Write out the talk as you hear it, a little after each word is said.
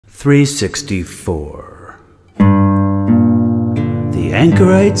364. The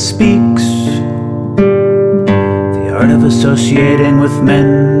anchorite speaks. The art of associating with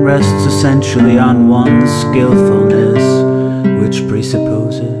men rests essentially on one's skillfulness, which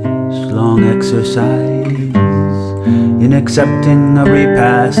presupposes long exercise in accepting a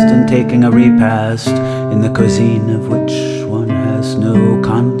repast and taking a repast in the cuisine of which one has no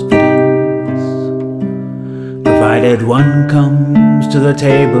confidence. Provided one comes to the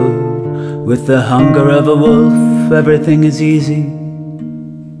table with the hunger of a wolf, everything is easy.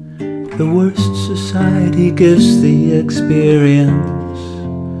 The worst society gives the experience,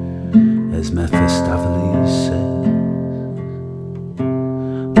 as Mephistopheles says.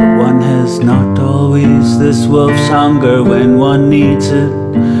 But one has not always this wolf's hunger when one needs it.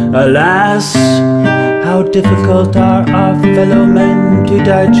 Alas, how difficult are our fellow men to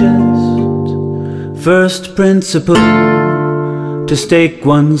digest. First principle, to stake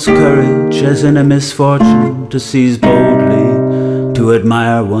one's courage as in a misfortune, to seize boldly, to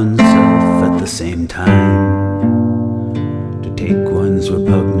admire oneself at the same time, to take one's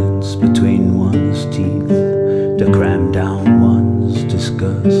repugnance between one's teeth, to cram down one's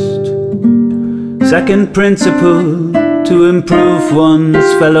disgust. Second principle, to improve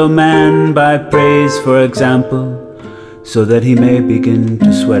one's fellow man by praise, for example, so that he may begin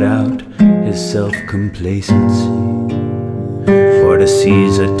to sweat out his self-complacency, or to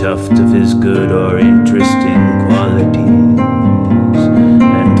seize a tuft of his good or interesting qualities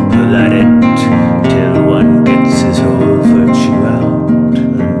and pull at it till one gets his whole virtue out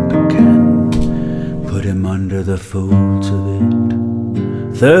and can put him under the folds of it.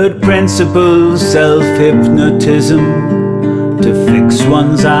 Third principle, self-hypnotism, to fix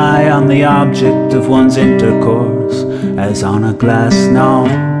one's eye on the object of one's intercourse as on a glass knob,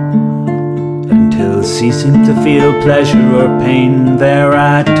 until ceasing to feel pleasure or pain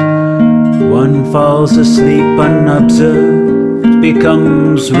thereat, one falls asleep unobserved,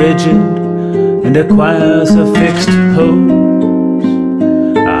 becomes rigid, and acquires a fixed pose.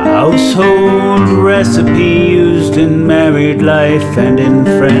 A household recipe used in married life and in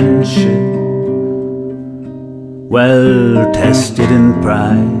friendship, well tested and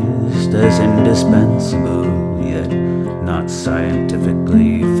prized as indispensable, yet not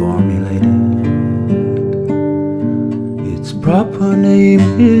scientifically formulated. Its proper name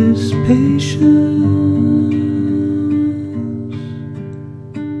is patience.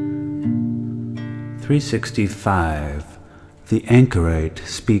 365. The anchorite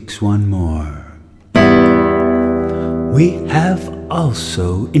speaks one more. We have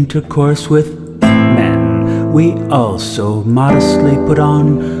also intercourse with men. We also modestly put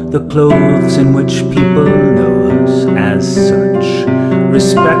on the clothes in which people know us as such,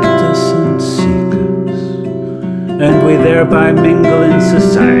 respect us and seek us, and we thereby mingle in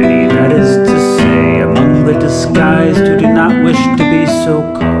society, that is to say, among the disguised who do not wish to be so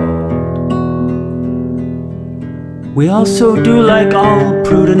called. We also do like all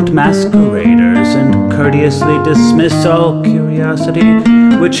prudent masqueraders and courteously dismiss all curiosity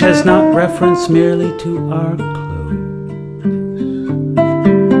which has not reference merely to our clothes.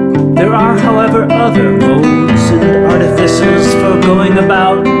 There are, however, other modes and artifices for going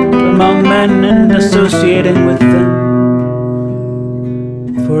about among men and associating with them.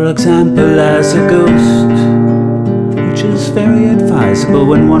 For example, as a ghost, which is very advisable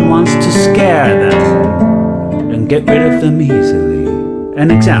when one wants to scare them and get rid of them easily. An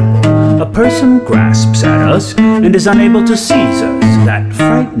example, a person grasps at us and is unable to seize us. That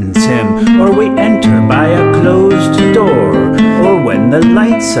frightens him, or we enter by a closed door, or when the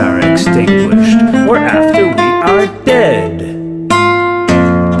lights are extinguished, or after we are dead.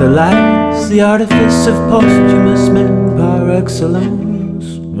 The latter is the artifice of posthumous men par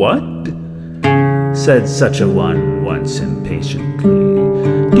excellence. What? Said such a one once impatiently.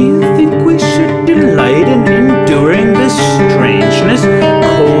 Do you think we should delight in enduring this strangeness,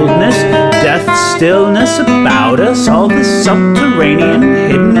 coldness, death, stillness about us, all this subterranean,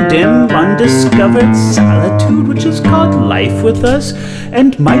 hidden, dim, undiscovered solitude which is called life with us,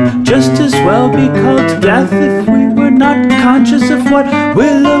 and might just as well be called death if we were not conscious of what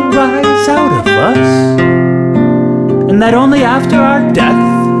will arise out of us, and that only after our death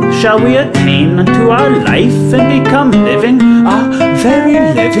shall we attain unto our life and become living, very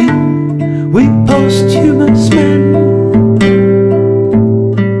living, we posthumous men.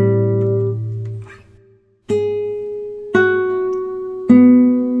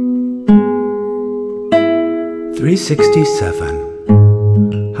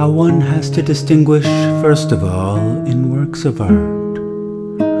 367. How one has to distinguish, first of all, in works of art,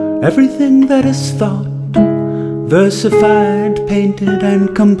 everything that is thought, versified, painted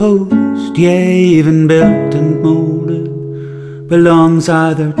and composed, yea, even built and molded, belongs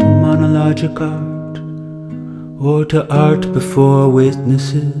either to monologic art or to art before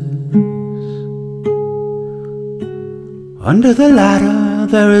witnesses. Under the latter,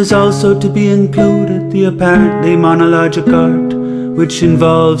 there is also to be included the apparently monologic art, which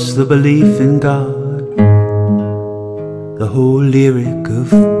involves the belief in God, the whole lyric of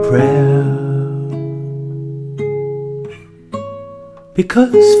prayer.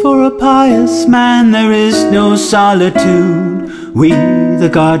 Because for a pious man there is no solitude, we, the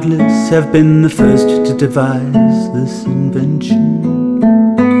godless, have been the first to devise this invention.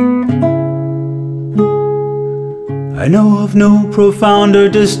 I know of no profounder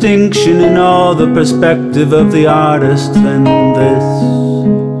distinction in all the perspective of the artist than this.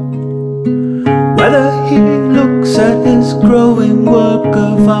 Whether he looks at his growing work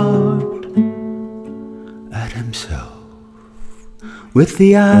of art, at himself, with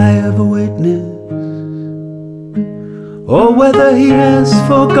the eye of a witness, or whether he has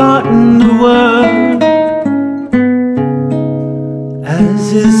forgotten the word,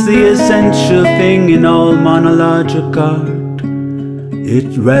 as is the essential thing in all monologic art, it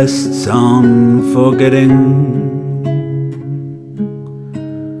rests on forgetting.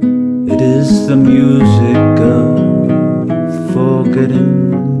 It is the music of forgetting.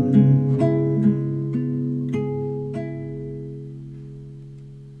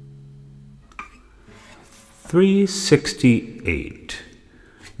 (368)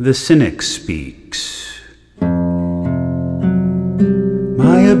 The Cynic speaks.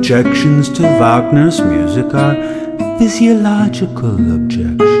 My objections to Wagner's music are physiological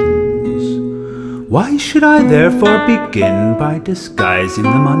objections. Why should I therefore begin by disguising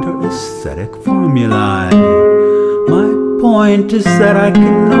them under aesthetic formulae? My point is that I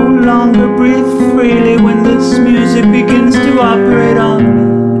can no longer breathe freely when this music begins to operate on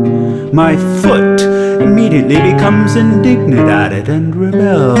me. My foot immediately becomes indignant at it and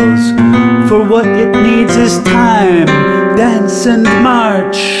rebels, for what it needs is time, dance and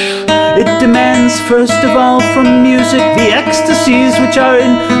march. It demands first of all from music the ecstasies which are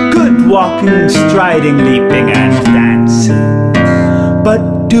in good walking, striding, leaping and dancing.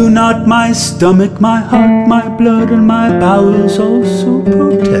 But do not my stomach, my heart, my blood and my bowels also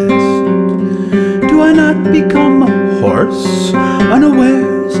protest? Do I not become a horse,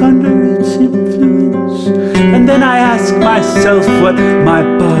 unawares under its influence? And then I ask myself what my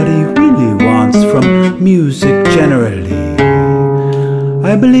body really wants from music generally.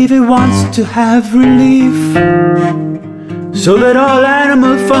 I believe it wants to have relief, so that all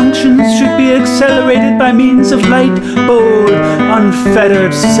animal functions should be accelerated by means of light, bold,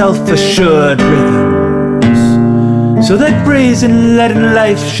 unfettered, self-assured rhythms, so that brazen leaden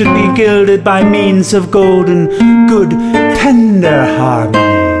life should be gilded by means of golden, good, tender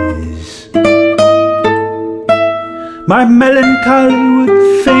harmonies. My melancholy would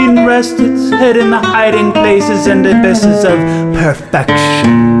fain rest its head in the hiding places and abysses of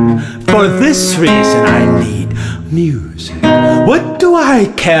perfection. For this reason I need music. What do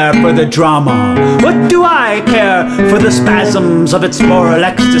I care for the drama? What do I care for the spasms of its moral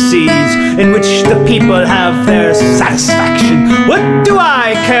ecstasies in which the people have their satisfaction? What do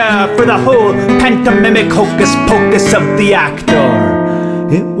I care for the whole pantomimic hocus-pocus of the actor?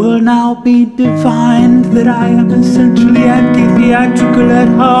 It will now be divined that I am essentially anti-theatrical at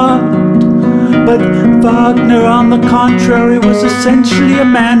heart. But Wagner, on the contrary, was essentially a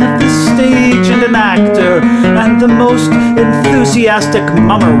man of the stage and an actor, and the most enthusiastic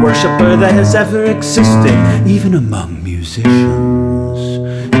mummer worshipper that has ever existed, even among musicians.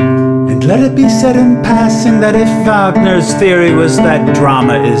 And let it be said in passing that if Wagner's theory was that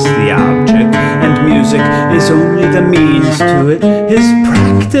drama is the object, and music is only the means to it, his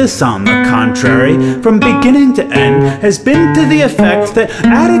practice, on the contrary, from beginning to end, has been to the effect that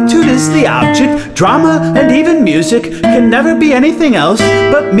attitude is the object, drama and even music can never be anything else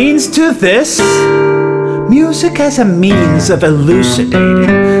but means to this. Music as a means of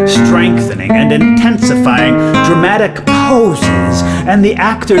elucidating, strengthening, and intensifying dramatic poses, and the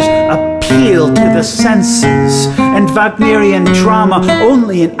actor's appeal to the senses, and Wagnerian drama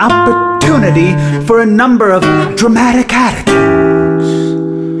only an opportunity for a number of dramatic attitudes.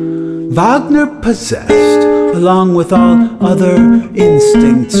 Wagner possessed, along with all other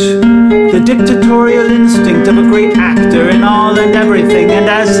instincts, the dictatorial instinct of a great actor in all and everything, and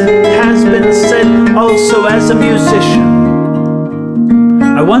as has been said also as a musician.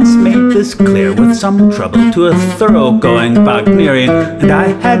 I once made this clear with some trouble to a thoroughgoing Wagnerian, and I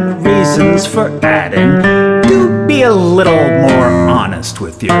had reasons for adding, do be a little more honest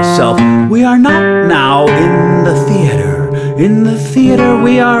with yourself. We are not now in the theater, In the theater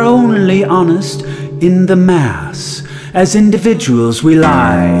we are only honest in the mass. As individuals we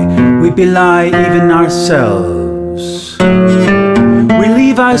lie, we belie even ourselves. We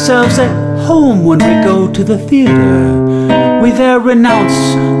leave ourselves at home when we go to the theater. We there renounce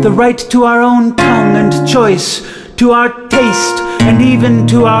the right to our own tongue and choice, to our taste, and even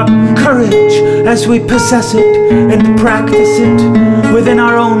to our courage, as we possess it and practice it within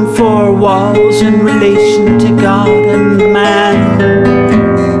our own four walls in relation to God and man.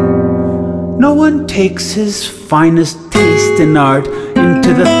 No one takes his finest taste in art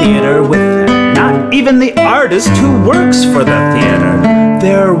into the theater with him, not even the artist who works for the theater.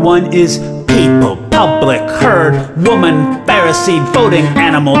 There one is people, public, herd, woman, Pharisee, voting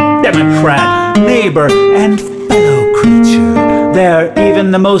animal, Democrat, neighbor, and fellow creature. There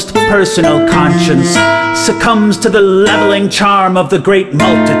even the most personal conscience succumbs to the leveling charm of the great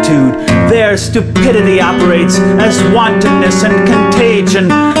multitude. There stupidity operates as wantonness and contagion.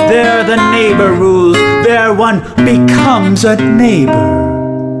 There the neighbor rules. There one becomes a neighbor.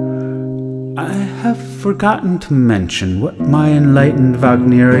 I have forgotten to mention what my enlightened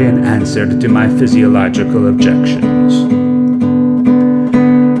Wagnerian answered to my physiological objections.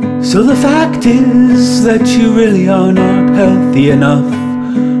 So the fact is that you really are not healthy enough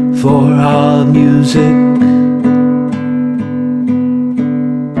for our music.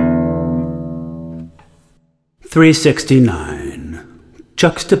 .369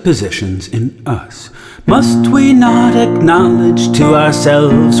 Juxtapositions in us. Must we not acknowledge to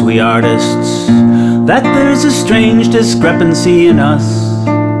ourselves, we artists, that there's a strange discrepancy in us?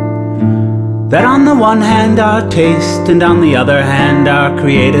 That on the one hand our taste and on the other hand our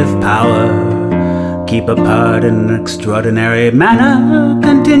creative power keep apart in an extraordinary manner,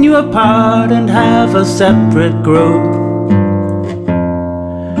 continue apart and have a separate growth.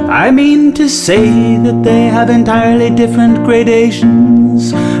 I mean to say that they have entirely different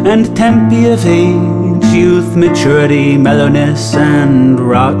gradations and tempi of age, youth, maturity, mellowness, and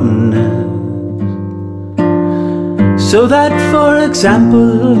rottenness. So that, for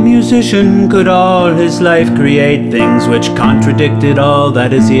example, a musician could all his life create things which contradicted all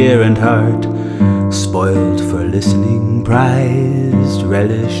that is ear and heart, spoiled for listening, prized,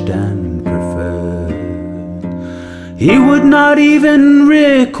 relished, and preferred. He would not even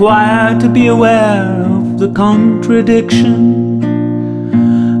require to be aware of the contradiction,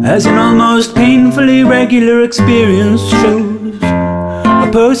 as an almost painfully regular experience shows. A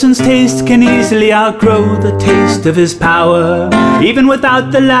person's taste can easily outgrow the taste of his power, even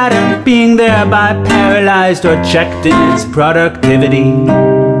without the latter being thereby paralyzed or checked in its productivity.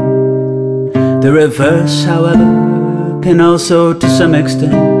 The reverse, however, can also to some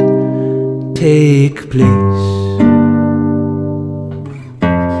extent take place.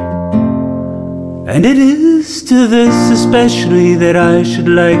 And it is to this especially that I should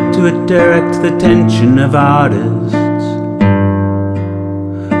like to direct the attention of artists.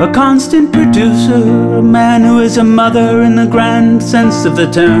 A constant producer, a man who is a mother in the grand sense of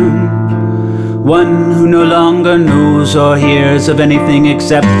the term, one who no longer knows or hears of anything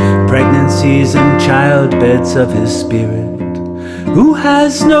except pregnancies and childbeds of his spirit, who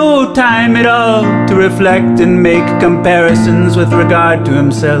has no time at all to reflect and make comparisons with regard to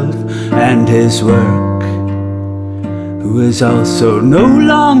himself and his work, who is also no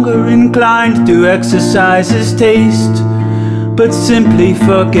longer inclined to exercise his taste, but simply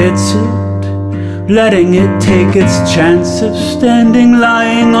forgets it, letting it take its chance of standing,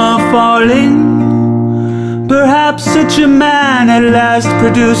 lying, or falling. Perhaps such a man at last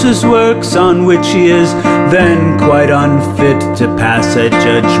produces works on which he is then quite unfit to pass a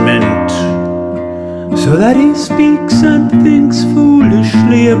judgment, so that he speaks and thinks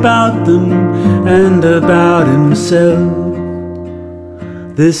foolishly about them and about himself.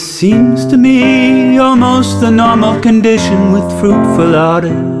 This seems to me almost the normal condition with fruitful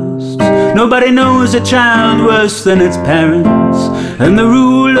artists. Nobody knows a child worse than its parents, and the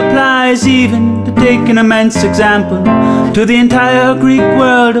rule applies even, to take an immense example, to the entire Greek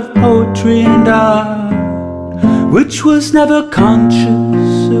world of poetry and art, which was never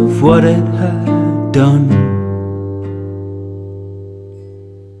conscious of what it had done.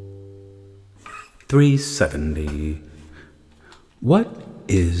 .370 What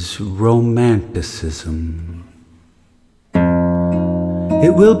is romanticism?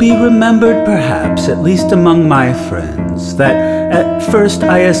 It will be remembered perhaps, at least among my friends, that at first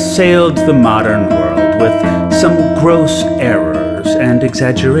I assailed the modern world with some gross errors and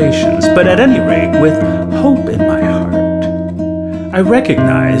exaggerations, but at any rate with hope in my heart. I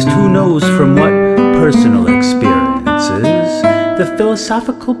recognized, who knows from what personal experiences, the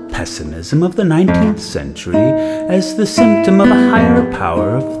philosophical pessimism of the 19th century as the symptom of a higher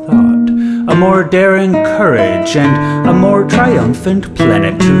power of thought, a more daring courage, and a more triumphant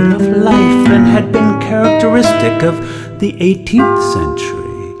plenitude of life than had been characteristic of the 18th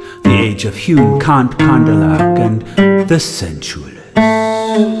century, the age of Hume, Kant, Condillac, and the sensualists.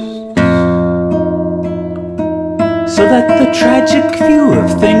 So that the tragic view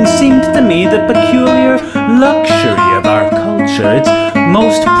of things seemed to me the peculiar luxury of our culture, its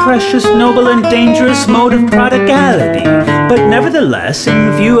most precious, noble, and dangerous mode of prodigality, but nevertheless,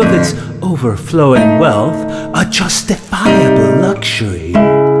 in view of its overflowing wealth, a justifiable luxury.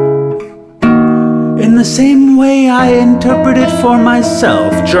 In the same way, I interpreted for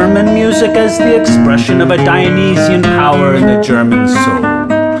myself German music as the expression of a Dionysian power in the German soul.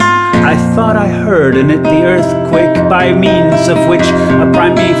 I thought I heard in it the earthquake by means of which a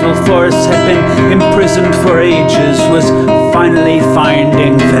primeval force had been imprisoned for ages was finally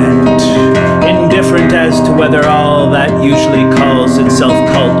finding vent, indifferent as to whether all that usually calls itself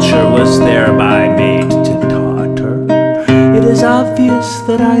culture was thereby made to totter. It is obvious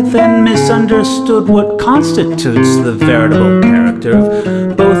that I then misunderstood what constitutes the veritable character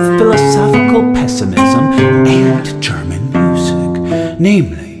of both philosophical pessimism and German music,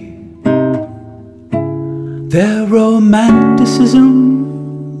 namely, their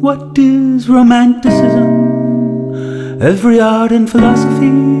romanticism. What is romanticism? Every art and philosophy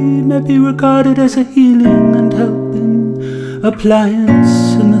may be regarded as a healing and helping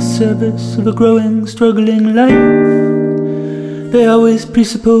appliance in the service of a growing, struggling life. They always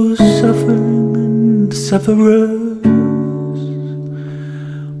presuppose suffering and sufferers.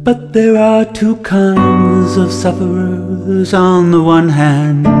 But there are two kinds of sufferers. On the one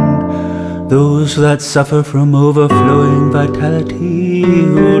hand, those that suffer from overflowing vitality,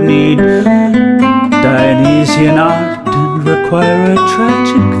 who need Dionysian art and require a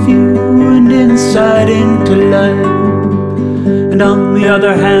tragic view and insight into life. And on the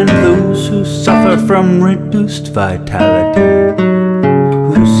other hand, those who suffer from reduced vitality,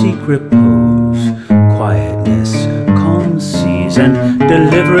 who seek repose, quietness, calm seas, and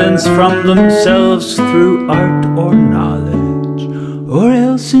deliverance from themselves through art or knowledge, or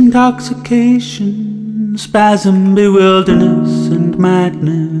else intoxication, spasm, bewilderness, and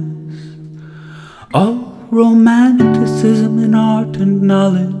madness. All romanticism in art and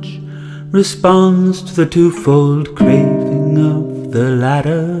knowledge responds to the twofold craving of the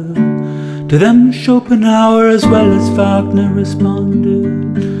latter. To them Schopenhauer as well as Wagner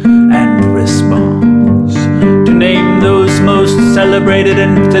responded, and responds. To name those most celebrated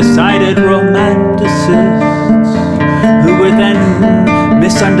and decided romanticists, who were then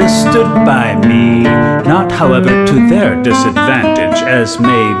misunderstood by me, not however to their disadvantage, as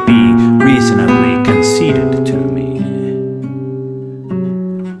may be reasonably conceded to me.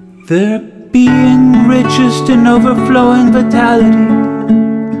 Their being richest in overflowing vitality,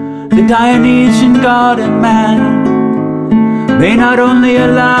 the Dionysian god and man, may not only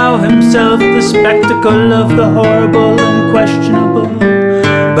allow himself the spectacle of the horrible and questionable,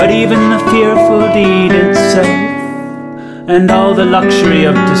 but even the fearful deed itself, and all the luxury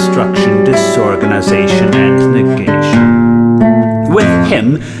of destruction, disorganization, and negation. With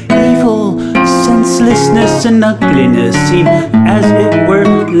him, evil, senselessness, and ugliness seem as it were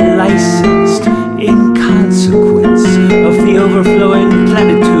licensed in consequence of the overflowing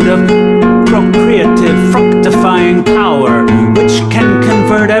plenitude of procreative, fructifying power, which can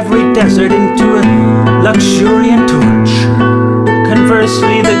convert every desert into a luxuriant orchard.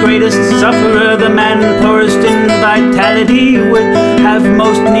 Conversely, the greatest sufferer, the man poorest in vitality, would have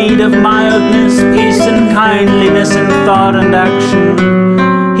most need of mildness, peace, and kindliness in thought and action.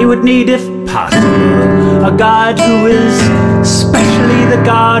 He would need, if possible, a God who is specially the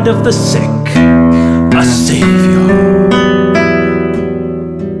God of the sick, a Savior.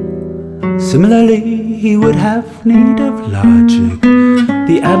 Similarly, he would have need of logic,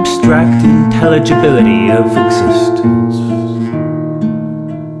 the abstract intelligibility of existence.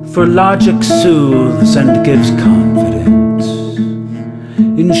 For logic soothes and gives confidence.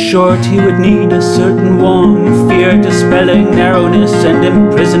 In short, he would need a certain warm, fear-dispelling narrowness and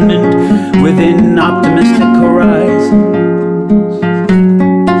imprisonment within optimistic horizons.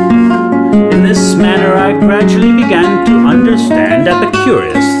 In this manner, I gradually began to understand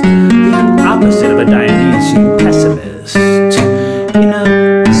Epicurus, the opposite of a Dionysian pessimist. In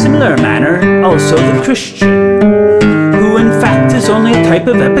a similar manner, also the Christian, who in fact is only a type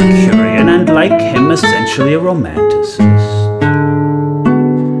of Epicurean and like him essentially a romanticist.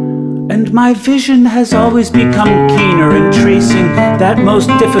 And And my vision has always become keener in tracing that most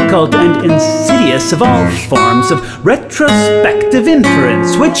difficult and insidious of all forms of retrospective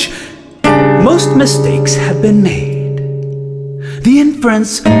inference, which most mistakes have been made. The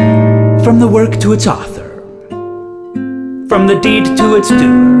inference from the work to its author, from the deed to its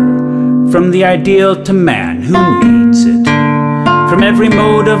doer, from the ideal to man who needs it, from every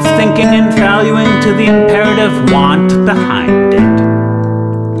mode of thinking and valuing to the imperative want behind it.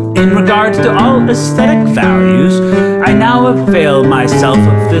 In regard to all aesthetic values, I now avail myself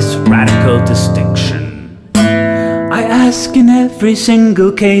of this radical distinction. I ask in every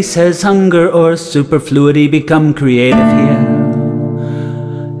single case, has hunger or superfluity become creative here?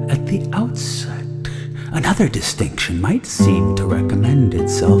 At the outset, another distinction might seem to recommend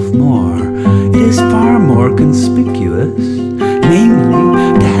itself more. It is far more conspicuous,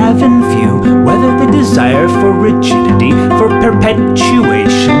 namely, to have in view whether the desire for rigidity, for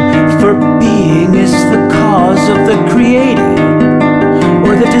perpetuation, for being is the cause of the creating,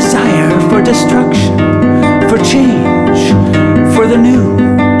 or the desire for destruction, for change, for the new,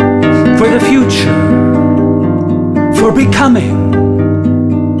 for the future, for becoming.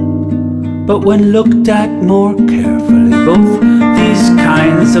 But when looked at more carefully, both these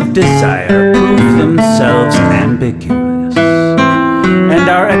kinds of desire prove themselves ambiguous, and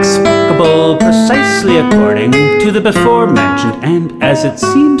are explicable precisely according to the before-mentioned and, as it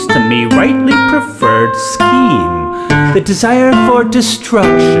seems to me, rightly preferred scheme. The desire for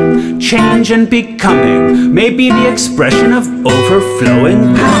destruction, change, and becoming may be the expression of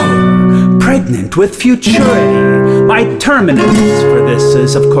overflowing power, pregnant with futurity. My terminus for this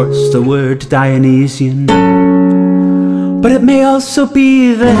is, of course, the word Dionysian. But it may also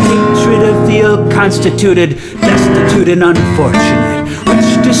be the hatred of the ill-constituted, destitute, and unfortunate,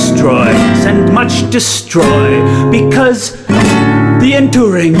 which destroys and much destroy, because the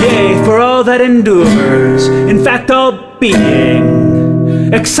enduring, yea, for all that endures, in fact all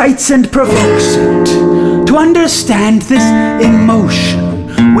being, excites and provokes it. To understand this emotion,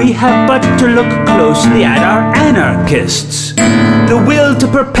 we have but to look closely at our anarchists. The will to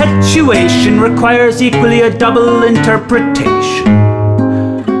perpetuation requires equally a double interpretation.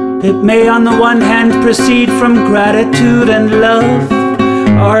 It may on the one hand proceed from gratitude and love.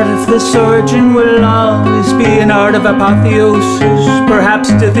 Art of this origin will always be an art of apotheosis, perhaps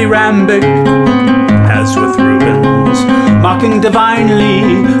dithyrambic, as with Rubens, mocking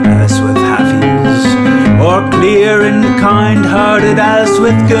divinely, as with Hafiz, or clear and kind-hearted, as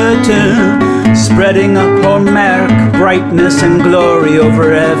with Goethe, spreading a Homeric brightness and glory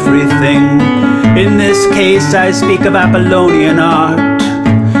over everything. In this case I speak of Apollonian art.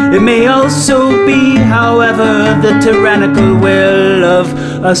 It may also be, however, the tyrannical will of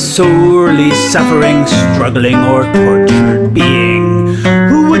a sorely suffering, struggling, or tortured being,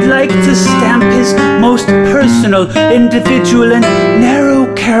 who would like to stamp his most personal, individual, and narrow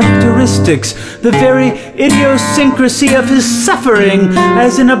characteristics, the very idiosyncrasy of his suffering,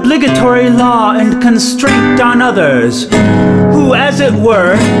 as an obligatory law and constraint on others, who, as it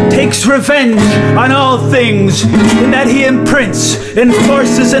were, takes revenge on all things, in that he imprints,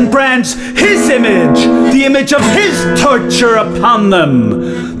 enforces, and brands his image, the image of his torture, upon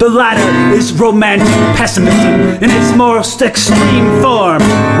them. The latter is romantic pessimism in its most extreme form,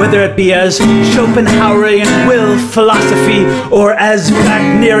 whether it be as Schopenhauerian will philosophy or as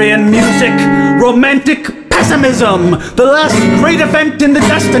Wagnerian music. Romantic pessimism, the last great event in the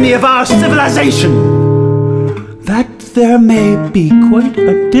destiny of our civilization. That there may be quite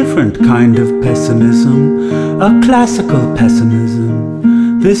a different kind of pessimism, a classical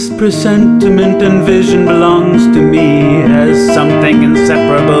pessimism. This presentiment and vision belongs to me as something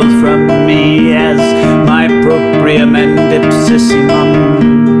inseparable from me, as my proprium and ipsissimum.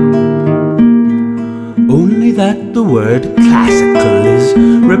 Only that the word classical is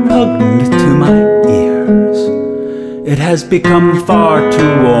repugnant to my ears. It has become far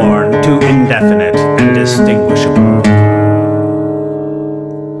too worn, too indefinite and distinguishable.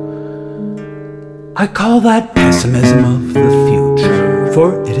 I call that pessimism of the future,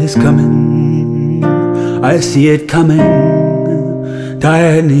 for it is coming. I see it coming.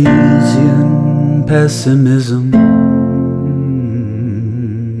 Dionysian pessimism.